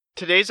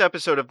Today's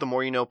episode of the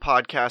More You Know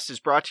podcast is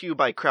brought to you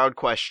by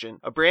CrowdQuestion,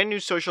 a brand new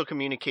social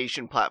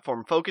communication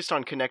platform focused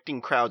on connecting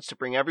crowds to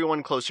bring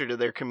everyone closer to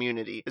their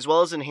community, as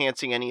well as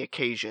enhancing any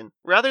occasion.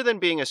 Rather than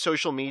being a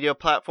social media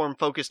platform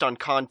focused on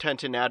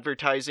content and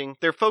advertising,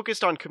 they're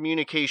focused on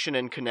communication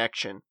and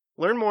connection.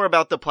 Learn more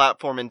about the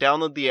platform and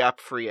download the app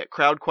free at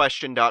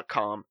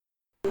crowdquestion.com.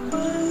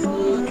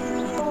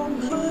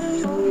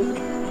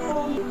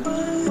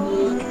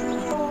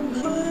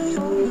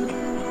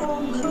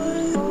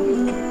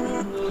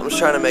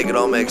 I'm trying to make it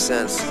all make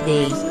sense.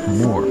 The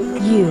More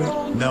You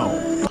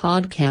Know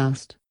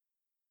Podcast.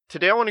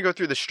 Today I want to go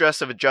through the stress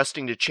of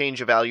adjusting to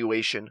change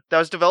evaluation that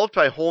was developed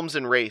by Holmes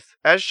and Wraith,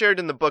 as shared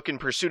in the book In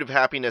Pursuit of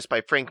Happiness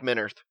by Frank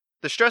Minirth.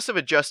 The stress of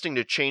adjusting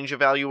to change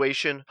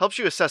evaluation helps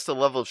you assess the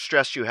level of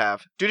stress you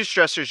have due to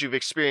stressors you've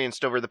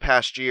experienced over the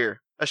past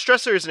year. A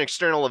stressor is an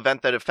external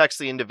event that affects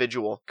the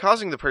individual,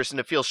 causing the person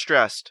to feel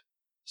stressed.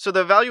 So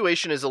the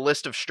evaluation is a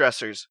list of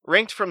stressors,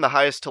 ranked from the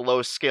highest to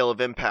lowest scale of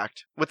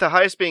impact, with the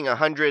highest being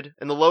 100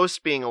 and the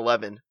lowest being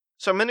 11.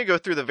 So I'm going to go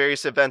through the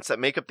various events that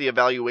make up the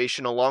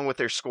evaluation along with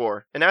their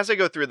score, and as I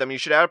go through them, you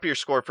should add up your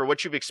score for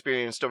what you've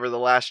experienced over the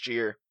last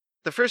year.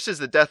 The first is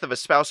the death of a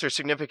spouse or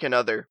significant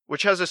other,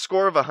 which has a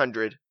score of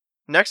 100.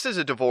 Next is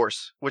a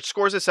divorce, which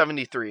scores a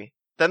 73.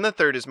 Then the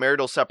third is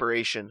marital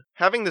separation,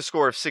 having the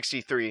score of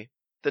 63.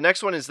 The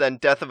next one is then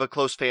death of a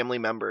close family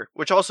member,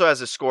 which also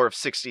has a score of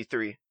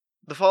 63.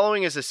 The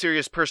following is a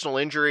serious personal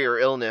injury or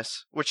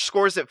illness, which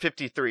scores at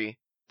 53.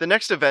 The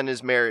next event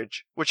is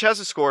marriage, which has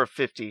a score of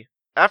 50.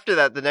 After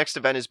that, the next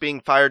event is being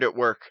fired at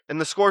work, and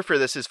the score for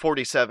this is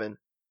 47.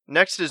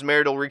 Next is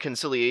marital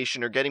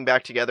reconciliation or getting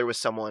back together with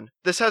someone.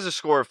 This has a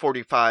score of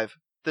 45.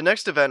 The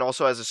next event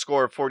also has a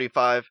score of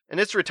 45, and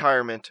it's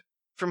retirement.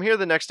 From here,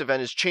 the next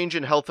event is change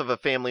in health of a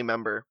family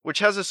member, which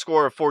has a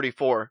score of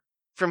 44.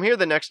 From here,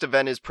 the next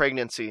event is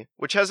pregnancy,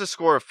 which has a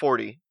score of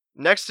 40.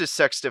 Next is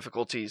sex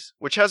difficulties,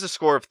 which has a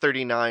score of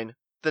 39.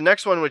 The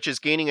next one, which is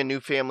gaining a new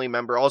family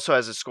member, also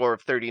has a score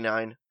of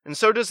 39. And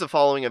so does the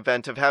following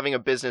event of having a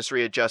business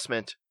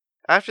readjustment.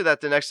 After that,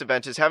 the next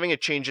event is having a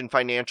change in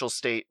financial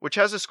state, which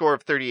has a score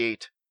of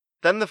 38.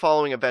 Then the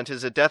following event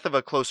is a death of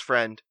a close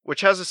friend,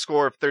 which has a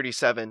score of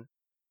 37.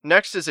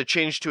 Next is a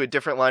change to a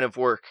different line of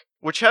work,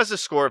 which has a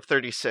score of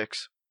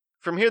 36.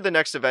 From here, the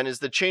next event is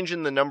the change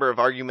in the number of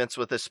arguments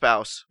with a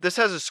spouse. This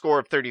has a score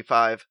of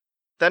 35.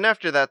 Then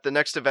after that, the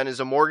next event is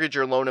a mortgage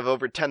or loan of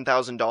over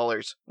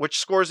 $10,000, which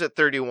scores at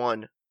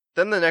 31.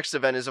 Then the next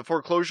event is a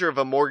foreclosure of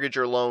a mortgage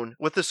or loan,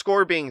 with the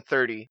score being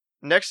 30.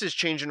 Next is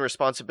change in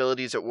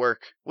responsibilities at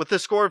work, with a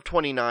score of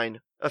 29.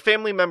 A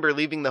family member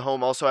leaving the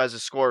home also has a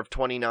score of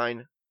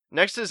 29.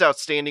 Next is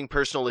outstanding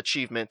personal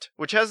achievement,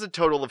 which has a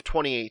total of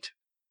 28.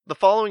 The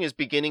following is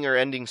beginning or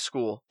ending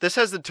school. This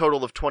has the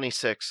total of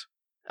 26.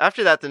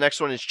 After that, the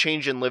next one is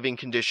change in living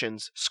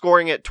conditions,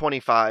 scoring at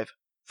 25.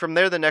 From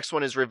there, the next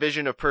one is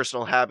revision of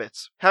personal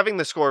habits, having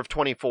the score of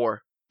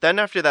 24. Then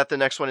after that, the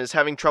next one is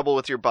having trouble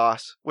with your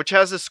boss, which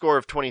has a score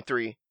of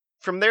 23.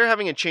 From there,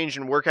 having a change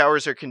in work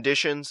hours or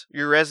conditions,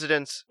 your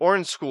residence, or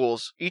in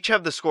schools, each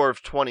have the score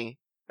of 20.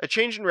 A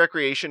change in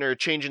recreation or a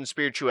change in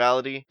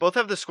spirituality, both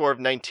have the score of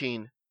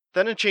 19.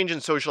 Then a change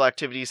in social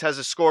activities has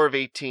a score of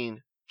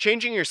 18.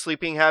 Changing your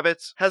sleeping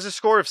habits has a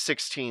score of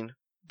 16.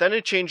 Then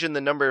a change in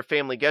the number of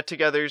family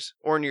get-togethers,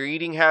 or in your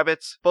eating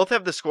habits, both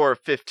have the score of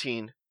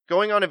 15.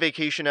 Going on a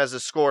vacation has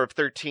a score of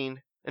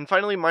 13, and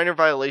finally minor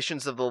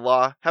violations of the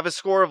law have a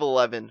score of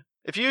 11.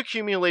 If you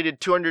accumulated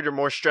 200 or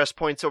more stress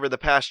points over the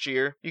past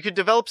year, you could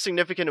develop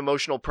significant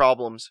emotional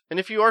problems, and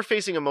if you are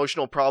facing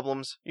emotional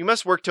problems, you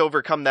must work to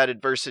overcome that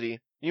adversity.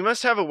 You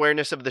must have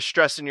awareness of the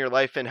stress in your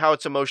life and how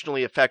it's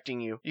emotionally affecting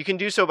you. You can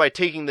do so by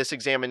taking this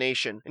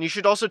examination, and you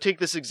should also take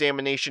this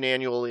examination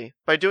annually.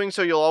 By doing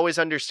so, you'll always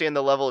understand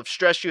the level of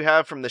stress you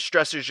have from the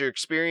stressors you're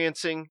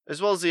experiencing,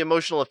 as well as the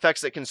emotional effects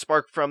that can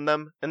spark from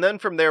them, and then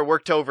from there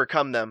work to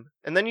overcome them,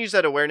 and then use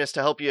that awareness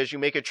to help you as you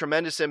make a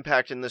tremendous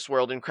impact in this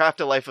world and craft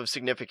a life of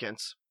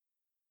significance.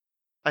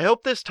 I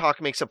hope this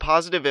talk makes a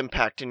positive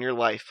impact in your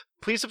life.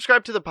 Please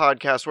subscribe to the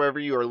podcast wherever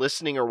you are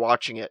listening or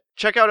watching it.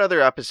 Check out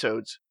other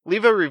episodes.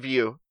 Leave a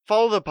review.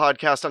 Follow the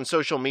podcast on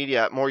social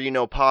media at More You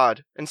Know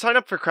Pod. And sign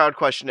up for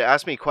CrowdQuestion to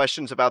ask me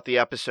questions about the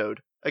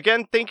episode.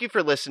 Again, thank you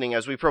for listening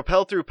as we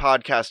propel through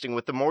podcasting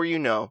with the More You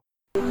Know.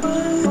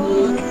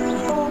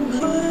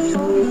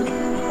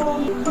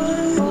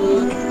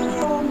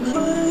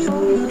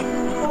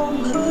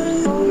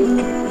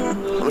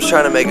 I'm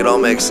trying to make it all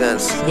make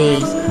sense. The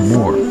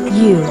More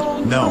You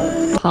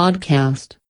Know Podcast.